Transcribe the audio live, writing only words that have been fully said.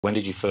When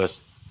did you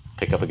first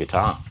pick up a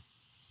guitar?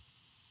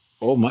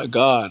 Oh my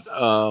God.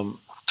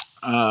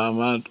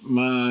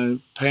 My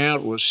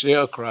parents were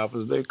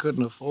sharecroppers. They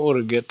couldn't afford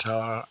a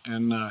guitar,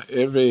 and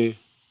every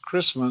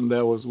Christmas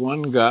there was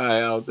one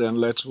guy out there in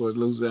Letchworth,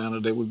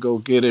 Louisiana. They would go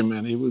get him,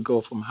 and he would go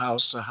from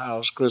house to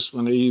house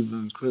Christmas Eve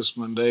and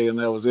Christmas Day, and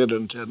that was it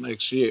until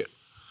next year.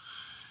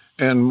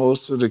 And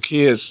most of the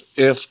kids,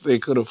 if they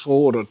could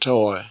afford a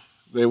toy,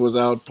 they was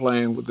out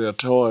playing with their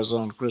toys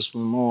on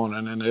Christmas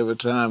morning, and every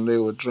time they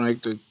would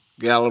drink the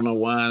gallon of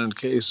wine and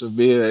case of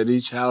beer at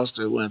each house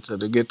they went to,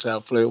 the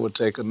guitar player would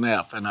take a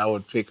nap, and I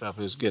would pick up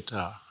his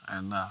guitar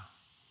and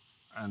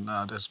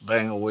just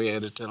bang away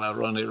at it till I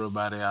run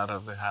everybody out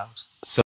of the house. So